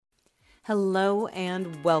Hello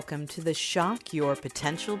and welcome to the Shock Your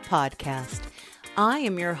Potential podcast. I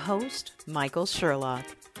am your host, Michael Sherlock.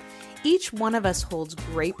 Each one of us holds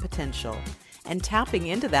great potential, and tapping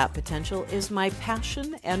into that potential is my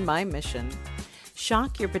passion and my mission.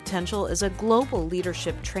 Shock Your Potential is a global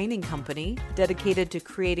leadership training company dedicated to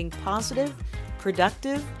creating positive,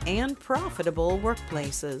 productive, and profitable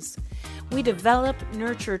workplaces. We develop,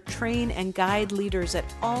 nurture, train, and guide leaders at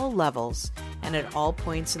all levels and at all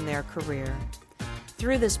points in their career.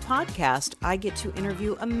 Through this podcast, I get to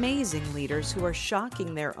interview amazing leaders who are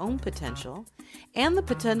shocking their own potential and the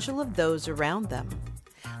potential of those around them.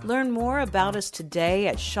 Learn more about us today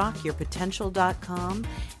at shockyourpotential.com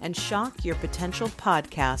and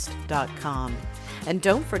shockyourpotentialpodcast.com. And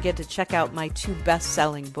don't forget to check out my 2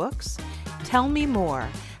 best-selling books, Tell Me More,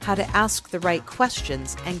 How to Ask the Right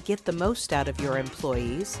Questions and Get the Most Out of Your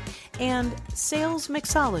Employees, and Sales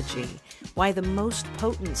Mixology, Why the Most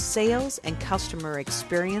Potent Sales and Customer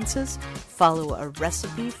Experiences Follow a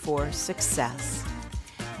Recipe for Success.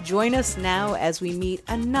 Join us now as we meet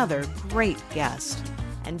another great guest.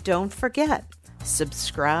 And don't forget,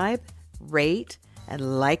 subscribe, rate,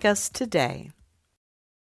 and like us today.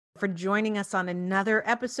 For joining us on another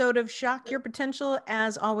episode of Shock Your Potential.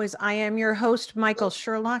 As always, I am your host, Michael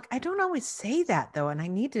Sherlock. I don't always say that though, and I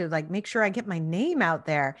need to make sure I get my name out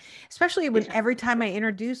there, especially when every time I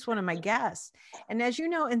introduce one of my guests. And as you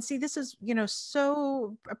know, and see, this is,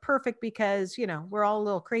 so perfect because, we're all a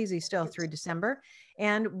little crazy still through December.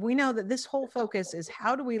 And we know that this whole focus is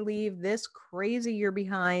how do we leave this crazy year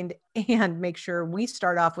behind and make sure we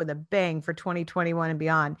start off with a bang for 2021 and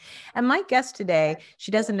beyond. And my guest today, she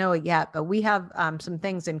doesn't know it yet, but we have some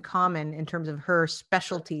things in common in terms of her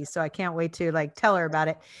specialty. So I can't wait to tell her about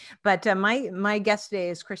it. But my guest today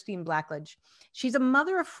is Christine Blackledge. She's a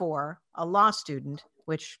mother of 4, a law student,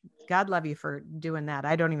 which God love you for doing that.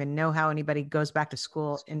 I don't even know how anybody goes back to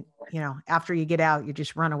school and, after you get out, you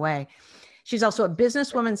just run away. She's also a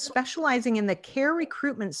businesswoman specializing in the care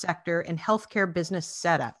recruitment sector and healthcare business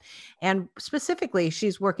setup. And specifically,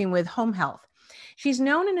 she's working with home health. She's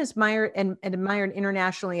known and admired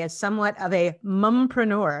internationally as somewhat of a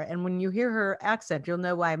mumpreneur. And when you hear her accent, you'll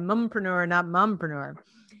know why mumpreneur, not mumpreneur.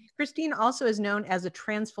 Christine also is known as the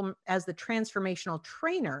transformational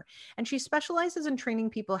trainer, and she specializes in training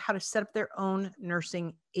people how to set up their own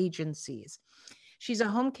nursing agencies. She's a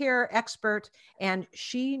home care expert, and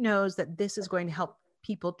she knows that this is going to help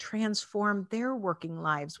people transform their working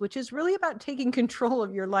lives, which is really about taking control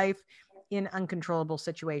of your life in uncontrollable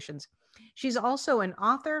situations. She's also an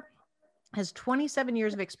author, has 27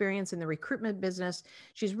 years of experience in the recruitment business.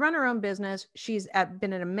 She's run her own business. She's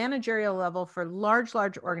been at a managerial level for large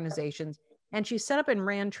organizations. And she set up and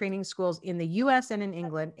ran training schools in the US and in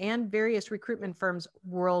England and various recruitment firms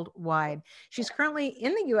worldwide. She's currently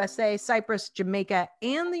in the USA, Cyprus, Jamaica,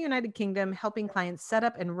 and the United Kingdom, helping clients set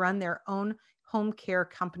up and run their own home care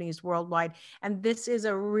companies worldwide. And this is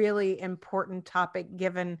a really important topic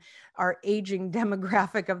given our aging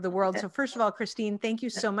demographic of the world. So first of all, Christine, thank you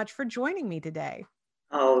so much for joining me today.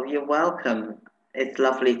 Oh, you're welcome. It's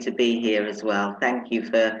lovely to be here as well. Thank you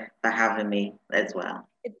for having me as well.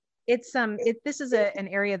 This is an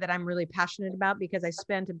area that I'm really passionate about because I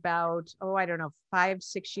spent about,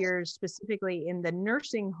 5-6 years specifically in the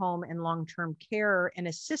nursing home and long-term care and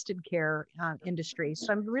assisted care industry.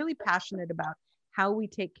 So I'm really passionate about how we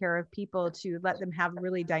take care of people to let them have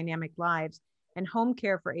really dynamic lives. And home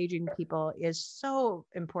care for aging people is so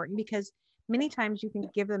important because many times you can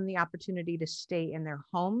give them the opportunity to stay in their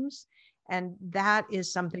homes. And that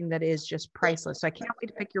is something that is just priceless. So I can't wait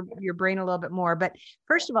to pick your brain a little bit more. But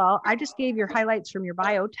first of all, I just gave your highlights from your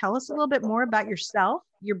bio. Tell us a little bit more about yourself,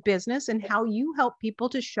 your business, and how you help people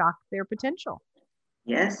to shock their potential.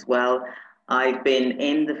 Yes, well, I've been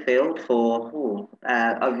in the field for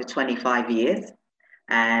over 25 years.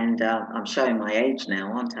 And I'm showing my age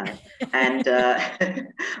now, aren't I? And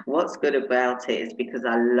what's good about it is because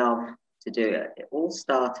I love to do it. It all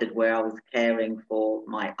started where I was caring for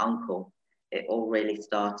my uncle. It all really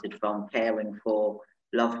started from caring for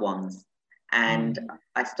loved ones. And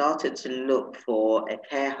I started to look for a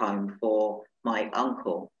care home for my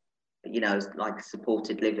uncle, like a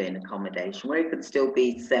supported living accommodation where he could still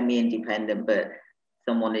be semi-independent, but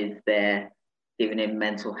someone is there giving him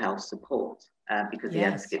mental health support because he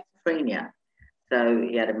had schizophrenia. So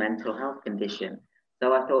he had a mental health condition.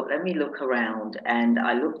 So I thought, let me look around. And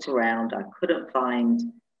I looked around. I couldn't find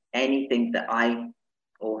anything that I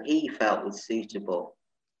or he felt was suitable.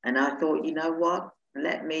 And I thought, you know what?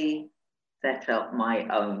 Let me set up my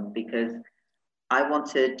own because I want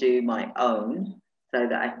to do my own so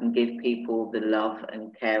that I can give people the love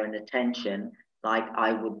and care and attention like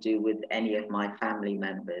I would do with any of my family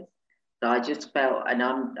members. So I just felt, and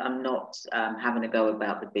I'm not having a go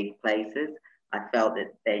about the big places. I felt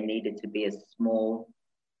that they needed to be a small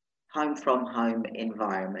home from home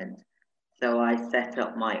environment. So I set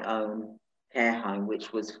up my own care home,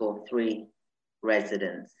 which was for 3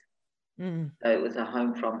 residents. Mm. So it was a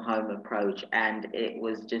home from home approach, and it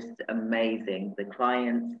was just amazing. The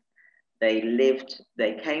clients, they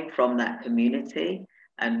came from that community,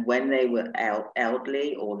 and when they were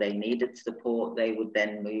elderly or they needed support, they would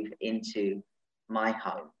then move into my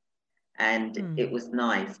home. And it Mm. was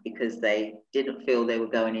nice because they didn't feel they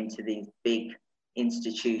were going into these big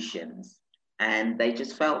institutions, and they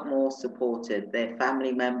just felt more supported. Their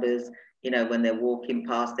family members, when they're walking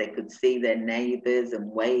past, they could see their neighbors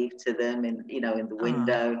and wave to them in the Ah.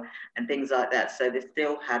 window and things like that. So they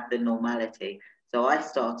still had the normality. So I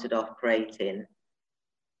started off creating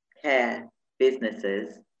care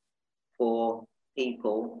businesses for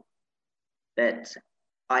people that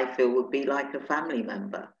I feel would be like a family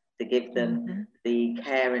member, to give them Mhm. the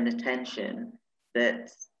care and attention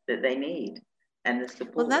that they need, and the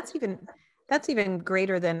Well, support. that's even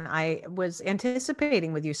greater than I was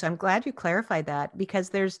anticipating with you. So I'm glad you clarified that, because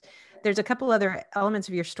there's a couple other elements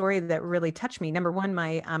of your story that really touch me. Number one,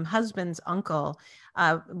 my husband's uncle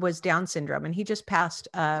was Down syndrome, and he just passed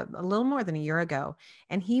a little more than a year ago,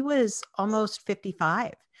 and he was almost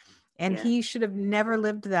 55. And Yeah, he should have never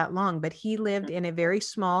lived that long, but he lived in a very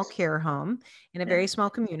small care home in a yeah, very small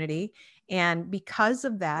community. And because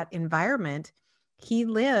of that environment, he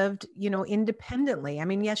lived, independently. I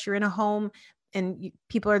mean, yes, you're in a home and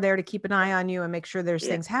people are there to keep an eye on you and make sure there's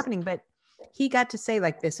yeah, things happening, but he got to say,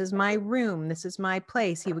 like, this is my room, this is my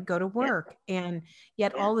place. He would go to yeah, work, and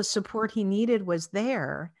yet yeah, all the support he needed was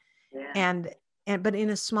there. yeah, And but in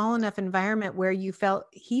a small enough environment where he felt,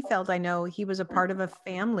 I know, he was a part of a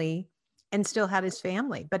family and still had his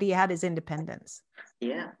family, but he had his independence.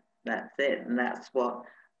 yeah. That's it, and that's what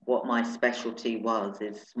my specialty was: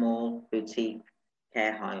 is small boutique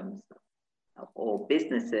care homes or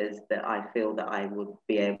businesses that I feel that I would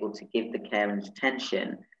be able to give the care and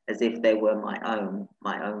attention as if they were my own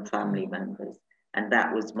Mm. family members. And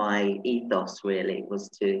that was my ethos, really, was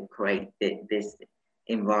to create this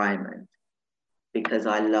environment, because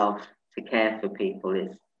I love to care for people.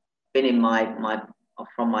 It's been in my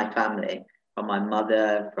from my family, from my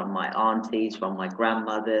mother, from my aunties, from my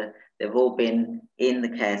grandmother. They've all been in the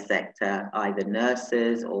care sector, either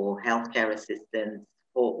nurses or healthcare assistants,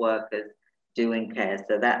 support workers doing care.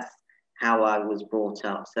 So that's how I was brought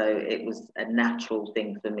up. So it was a natural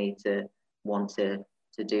thing for me to want to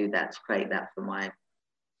do that, to create that for my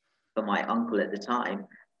uncle at the time.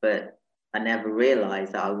 But I never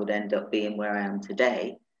realized that I would end up being where I am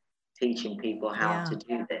today, teaching people how Yeah. to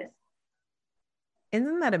do this.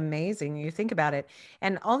 Isn't that amazing? You think about it.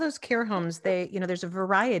 And all those care homes, there's a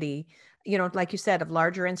variety, like you said, of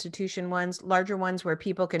larger institution ones, larger ones where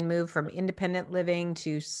people can move from independent living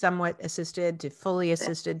to somewhat assisted to fully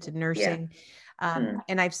assisted to Yeah. nursing. Mm.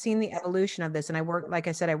 And I've seen the evolution of this. And like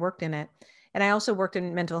I said, I worked in it. And I also worked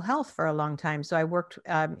in mental health for a long time. So I worked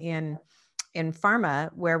in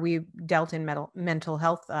pharma, where we dealt in mental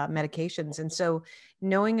health medications. And so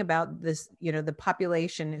knowing about this, the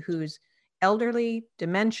population who's elderly,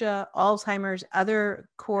 dementia, Alzheimer's, other That's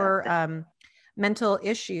core it. mental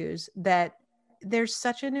issues, that there's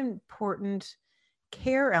such an important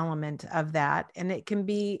care element of that. And it can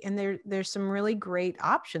be, and there's some really great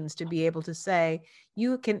options to be able to say,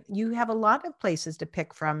 you have a lot of places to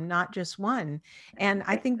pick from, not just one. And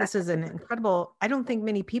I think this is an incredible, I don't think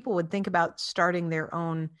many people would think about starting their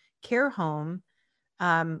own care home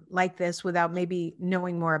like this without maybe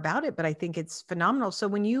knowing more about it. But I think it's phenomenal. So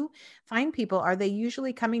when you find people, are they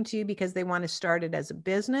usually coming to you because they want to start it as a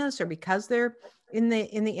business, or because they're in the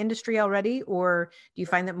industry already? Or do you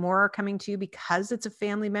find that more are coming to you because it's a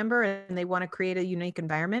family member and they want to create a unique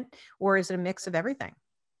environment? Or is it a mix of everything?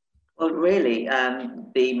 Well, really,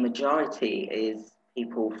 the majority is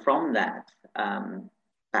people from that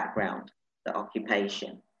background, the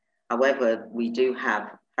occupation. However, we do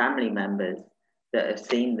have family members that have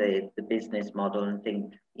seen the business model and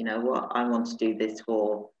think, you know what, I want to do this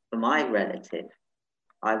for my relative.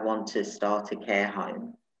 I want to start a care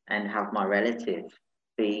home and have my relative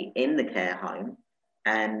be in the care home,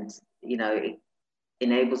 and it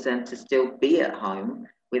enables them to still be at home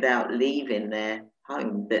without leaving their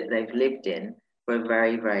home that they've lived in for a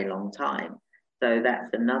very, very long time. So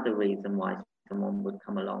that's another reason why someone would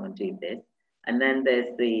come along and do this. And then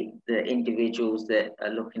there's the individuals that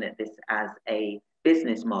are looking at this as a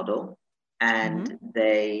business model, Mm-hmm. and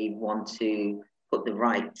they want to put the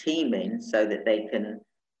right team in so that they can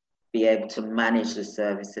be able to manage the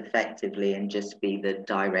service effectively and just be the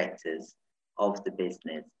directors of the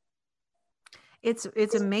business.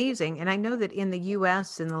 It's amazing. And I know that in the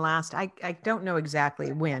US in the last, I don't know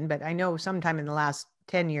exactly when, but I know sometime in the last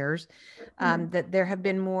 10 years, that there have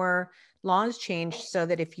been more laws changed so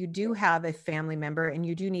that if you do have a family member and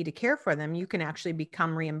you do need to care for them, you can actually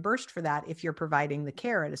become reimbursed for that if you're providing the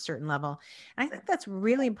care at a certain level. And I think that's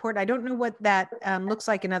really important. I don't know what that looks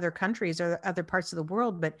like in other countries or other parts of the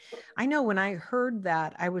world, but I know when I heard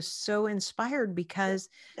that, I was so inspired because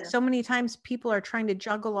so many times people are trying to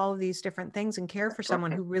juggle all of these different things and care for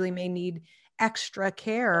someone who really may need extra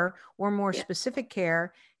care or more specific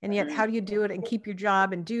care. And yet, how do you do it and keep your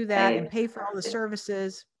job and do that and pay for all the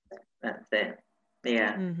services? That's it.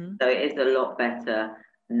 Yeah. Mm-hmm. So it is a lot better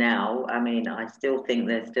now. I mean, I still think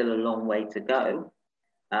there's still a long way to go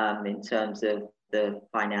in terms of the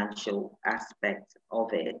financial aspect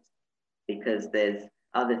of it, because there's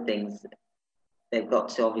other things. They've got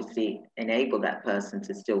to obviously enable that person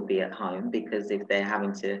to still be at home, because if they're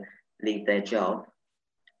having to leave their job,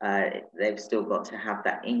 they've still got to have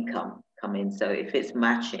that income come in. So if it's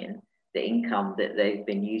matching the income that they've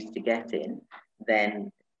been used to getting,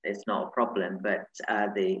 then it's not a problem. But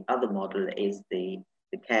the other model is the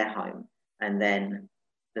care home, and then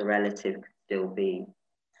the relative could still be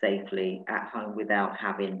safely at home without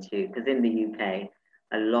having to, because in the UK,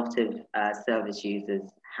 a lot of service users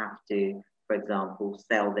have to, for example,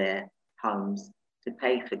 sell their homes to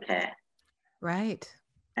pay for care. Right.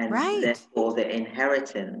 And Right. therefore the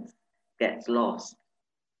inheritance gets lost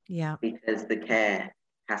Yeah. because the care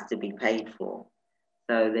has to be paid for.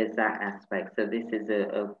 So there's that aspect. So this is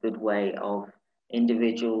a good way of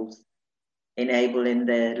individuals enabling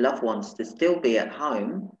their loved ones to still be at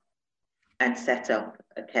home and set up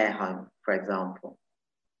a care home, for example.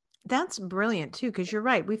 That's brilliant too, because you're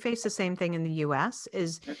right. We face the same thing in the US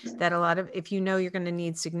is that a lot of, if you know you're going to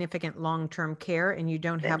need significant long-term care and you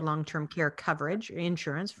don't have long-term care coverage or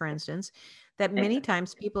insurance, for instance, that many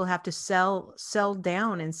times people have to sell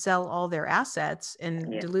down and sell all their assets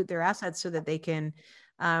and dilute their assets so that they can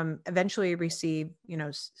eventually receive,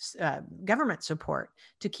 government support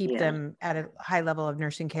to keep them at a high level of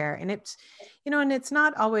nursing care. And it's, and it's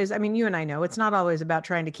not always, I mean, you and I know it's not always about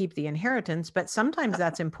trying to keep the inheritance, but sometimes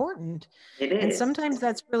that's important. It And is. sometimes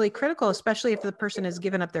that's really critical, especially if the person has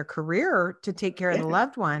given up their career to take care of the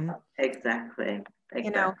loved one. Exactly.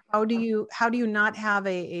 How do you not have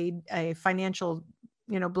a financial,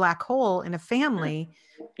 black hole in a family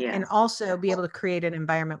and also be able to create an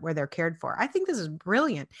environment where they're cared for? I think this is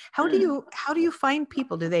brilliant. How do you find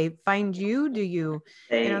people? Do they find you? Do you,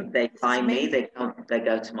 they find me, they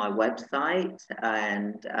go to my website,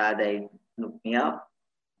 and they look me up,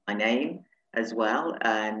 my name as well.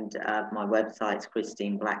 And my website's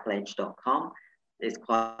christineblackledge.com. It's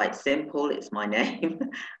quite simple. It's my name.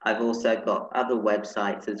 I've also got other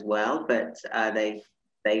websites as well, but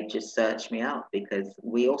they just search me up, because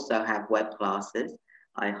we also have web classes.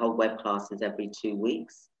 I hold web classes every 2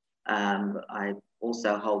 weeks. I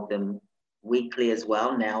also hold them weekly as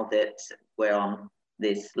well, now that we're on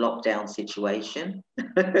this lockdown situation.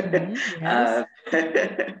 Yes.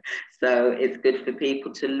 So it's good for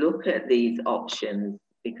people to look at these options,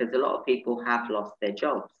 because a lot of people have lost their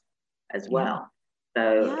jobs as well.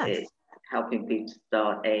 So it's helping people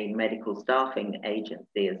start a medical staffing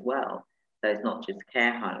agency as well. So it's not just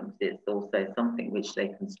care homes, it's also something which they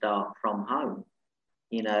can start from home.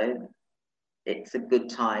 It's a good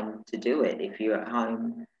time to do it if you're at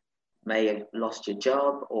home, may have lost your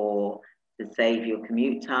job, or to save your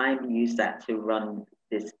commute time, use that to run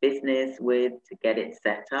this business with, to get it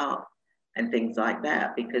set up and things like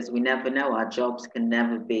that, because we never know, our jobs can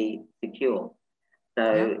never be secure.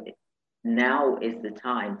 So now is the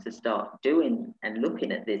time to start doing and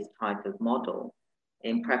looking at this type of model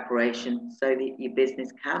in preparation, so that your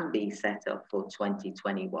business can be set up for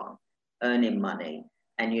 2021, earning money,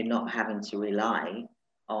 and you're not having to rely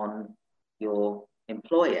on your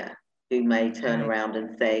employer, who may turn around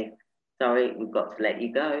and say, sorry, we've got to let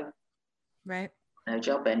you go. Right. No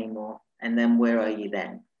job anymore. And then where are you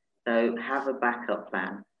then? So have a backup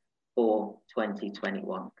plan for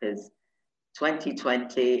 2021, because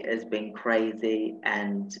 2020 has been crazy,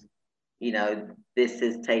 and this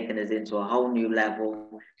has taken us into a whole new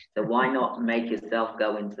level. So why not make yourself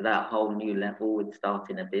go into that whole new level with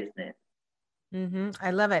starting a business?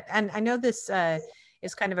 I love it. And I know this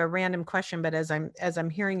is kind of a random question, but as I'm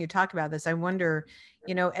hearing you talk about this, I wonder,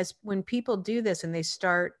 as when people do this and they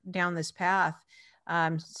start down this path,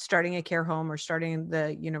 starting a care home or starting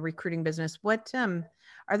the, recruiting business, what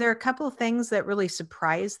are there a couple of things that really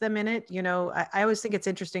surprise them in it? You know, I always think it's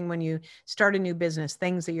interesting when you start a new business,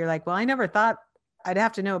 things that you're like, well, I never thought I'd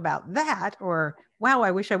have to know about that, or wow,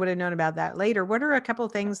 I wish I would have known about that later. What are a couple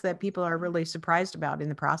of things that people are really surprised about in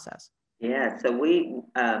the process? Yeah, so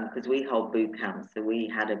because we hold boot camps, so we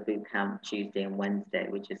had a boot camp Tuesday and Wednesday.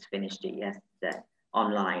 We just finished it yesterday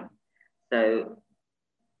online. So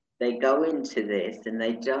they go into this and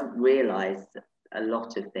they don't realize a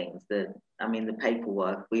lot of things. I mean, the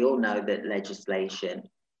paperwork, we all know that legislation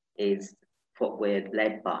is what we're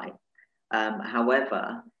led by.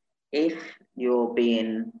 However, if you're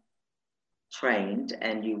being trained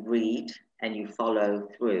and you read and you follow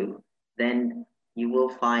through, then you will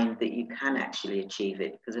find that you can actually achieve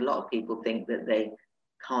it, because a lot of people think that they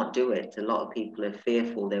can't do it. A lot of people are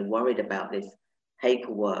fearful, they're worried about this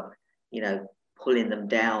paperwork, pulling them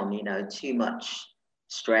down, too much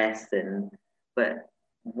stress. But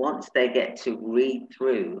once they get to read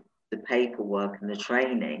through the paperwork and the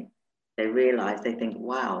training, they realize, they think,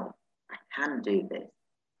 wow, I can do this.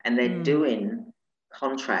 And they're doing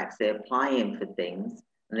contracts, they're applying for things,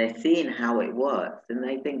 and they're seeing how it works, and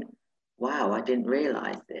they think, wow, I didn't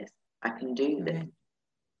realize this. I can do this.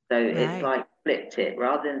 So it's like flipped it.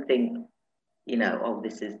 Rather than think, oh,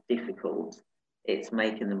 this is difficult, it's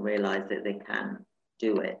making them realize that they can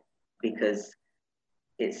do it, because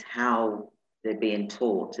it's how they're being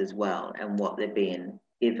taught as well, and what they're being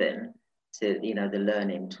given to, the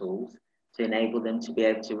learning tools to enable them to be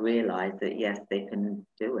able to realize that, yes, they can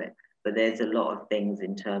do it. But there's a lot of things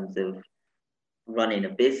in terms of running a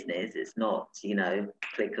business. It's not,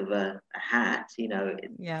 click of a hat,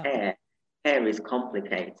 hair is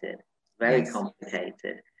complicated, very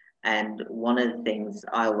complicated. And one of the things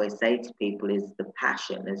I always say to people is the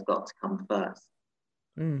passion has got to come first.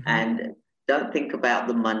 And don't think about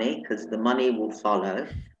the money, because the money will follow,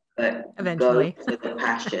 but eventually go for the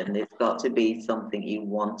passion. It's got to be something you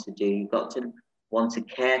want to do. You've got to want to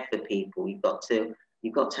care for people. You've got to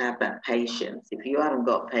have that patience. If you haven't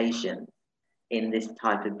got patience in this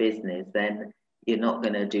type of business, then you're not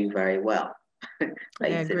going to do very well. I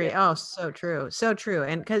agree. Oh, so true. So true.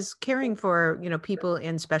 And because caring for, people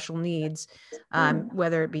in special needs,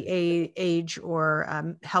 whether it be age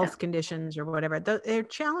or health conditions or whatever, they're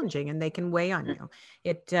challenging and they can weigh on you.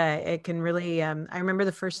 It can really, I remember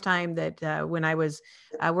the first time that when I was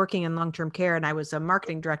working in long-term care, and I was a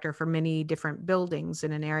marketing director for many different buildings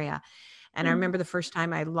in an area. And I remember the first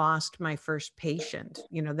time I lost my first patient,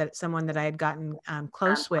 that someone that I had gotten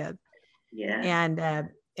close with. Yeah.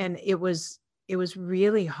 And it was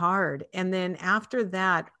really hard. And then after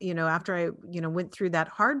that, after I, went through that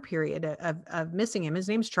hard period of missing him, his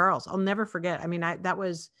name's Charles. I'll never forget. I mean, that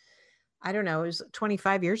was, I don't know, it was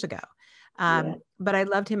 25 years ago. But I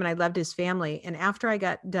loved him and I loved his family. And after I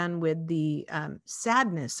got done with the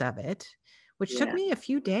sadness of it, which took me a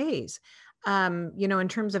few days, in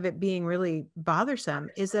terms of it being really bothersome,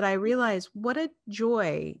 is that I realized what a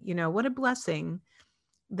joy, what a blessing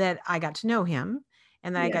that I got to know him,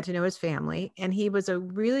 and that I got to know his family, and he was a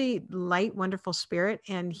really light, wonderful spirit,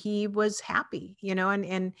 and he was happy,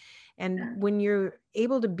 and when you're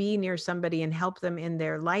able to be near somebody and help them in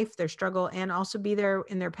their life, their struggle, and also be there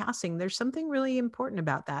in their passing, there's something really important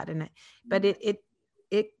about that. But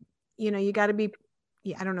you got to be,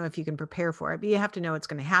 I don't know if you can prepare for it, but you have to know it's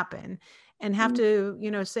going to happen, and have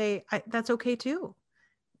to, say, that's okay too.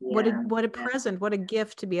 What a present, what a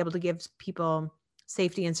gift to be able to give people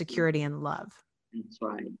safety and security and love. That's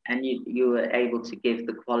right. And you were able to give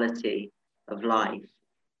the quality of life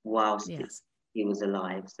whilst he was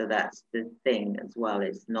alive. So that's the thing as well.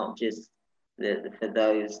 It's not just for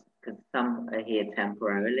those, because some are here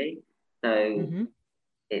temporarily. So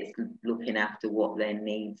it's looking after what their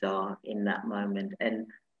needs are in that moment, and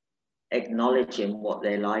acknowledging what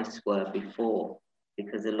their lives were before,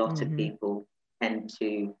 because a lot of people tend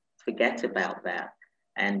to forget about that,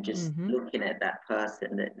 and just looking at that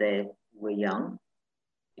person, that they were young,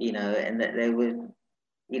 and that they were,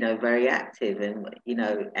 very active,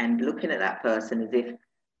 and looking at that person as if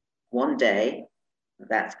one day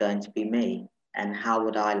that's going to be me, and how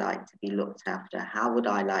would I like to be looked after? How would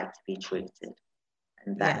I like to be treated?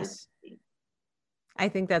 And that is, I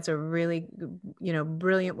think that's a really,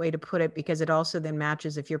 brilliant way to put it, because it also then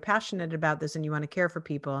matches, if you're passionate about this and you want to care for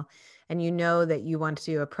people, and that you want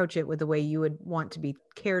to approach it with the way you would want to be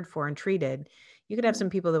cared for and treated, you could have some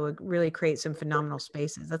people that would really create some phenomenal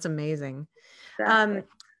spaces. That's amazing. Exactly.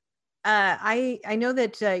 I know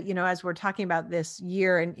that, as we're talking about this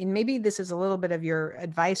year, and maybe this is a little bit of your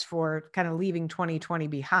advice for kind of leaving 2020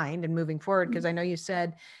 behind and moving forward, because I know you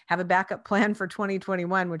said have a backup plan for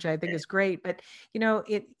 2021, which I think is great. But,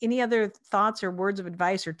 any other thoughts or words of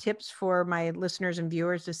advice or tips for my listeners and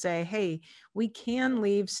viewers to say, hey, we can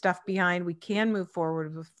leave stuff behind. We can move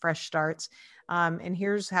forward with fresh starts. And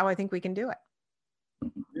here's how I think we can do it.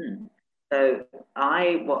 Mm-hmm. So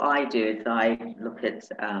what I do is I look at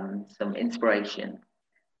some inspiration.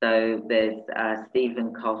 So there's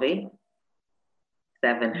Stephen Covey,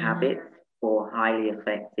 7 Habits for Highly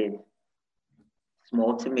Effective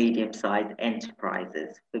Small to Medium-Sized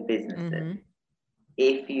Enterprises for Businesses.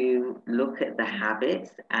 If you look at the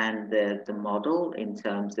habits and the model in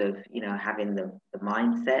terms of, having the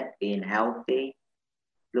mindset, being healthy,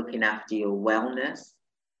 looking after your wellness,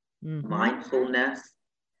 mindfulness,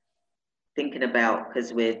 thinking about,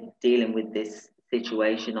 because we're dealing with this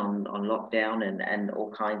situation on lockdown and all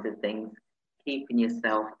kinds of things, keeping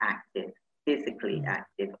yourself active, physically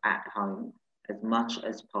active at home as much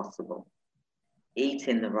as possible,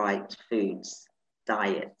 eating the right foods,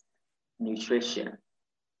 diet, nutrition,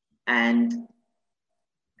 and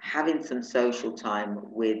having some social time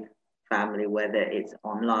with family, whether it's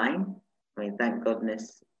online. I mean, thank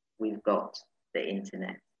goodness we've got the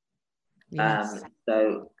internet. Yes.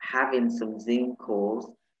 So having some Zoom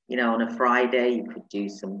calls, on a Friday, you could do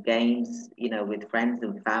some games, with friends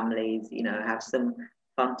and families, have some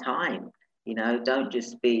fun time, don't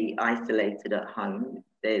just be isolated at home.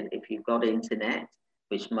 If you've got internet,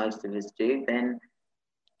 which most of us do, then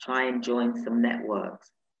try and join some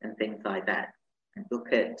networks and things like that. And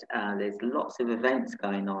look at, there's lots of events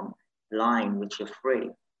going on online, which are free,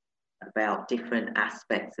 about different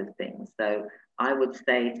aspects of things. So I would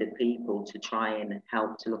say to people to try and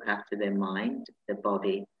help to look after their mind, their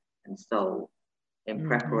body and soul in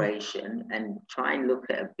preparation, and try and look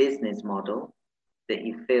at a business model that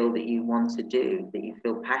you feel that you want to do, that you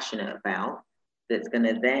feel passionate about, that's going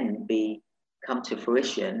to then come to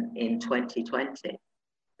fruition in 2020.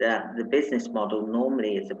 The business model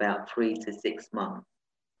normally is about 3 to 6 months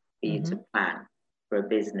for you to plan for a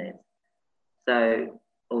business. So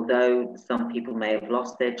although some people may have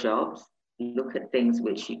lost their jobs, look at things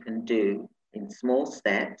which you can do in small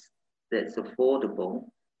steps that's affordable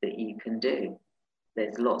that you can do.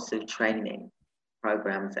 There's lots of training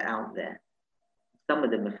programs out there. Some of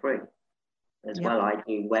them are free as well. I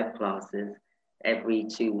do web classes every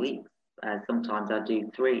 2 weeks. Sometimes I do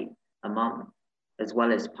 3 a month, as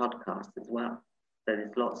well as podcasts as well. So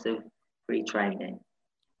there's lots of free training.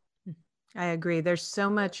 I agree. There's so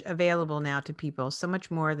much available now to people, so much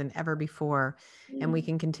more than ever before, and we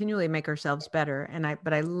can continually make ourselves better.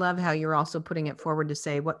 But I love how you're also putting it forward to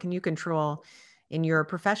say, what can you control in your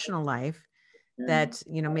professional life that,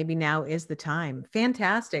 maybe now is the time.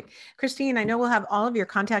 Fantastic. Christine, I know we'll have all of your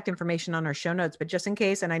contact information on our show notes, but just in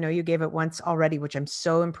case, and I know you gave it once already, which I'm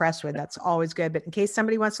so impressed with, that's always good. But in case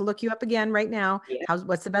somebody wants to look you up again right now,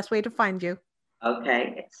 what's the best way to find you?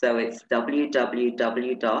 Okay. So it's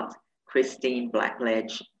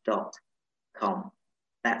www.christineblackledge.com.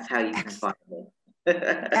 That's how you can find me.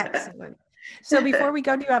 Excellent. So before we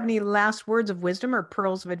go, do you have any last words of wisdom or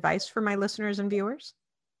pearls of advice for my listeners and viewers?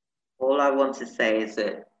 All I want to say is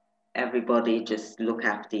that everybody just look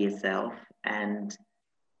after yourself, and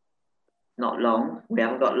not long. We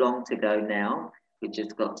haven't got long to go now. We've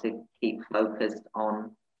just got to keep focused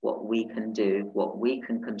on what we can do, what we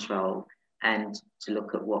can control, and to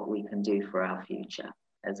look at what we can do for our future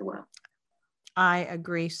as well. I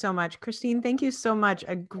agree so much. Christine, thank you so much.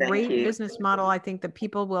 A great business model I think that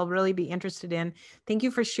people will really be interested in. Thank you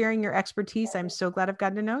for sharing your expertise. I'm so glad I've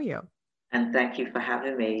gotten to know you. And thank you for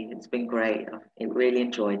having me. It's been great. I really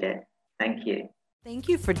enjoyed it. Thank you. Thank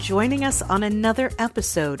you for joining us on another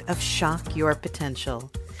episode of Shock Your Potential.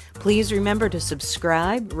 Please remember to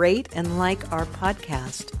subscribe, rate, and like our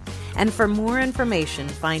podcast. And for more information,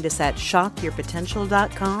 find us at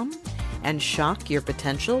shockyourpotential.com and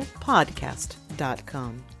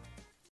shockyourpotentialpodcast.com.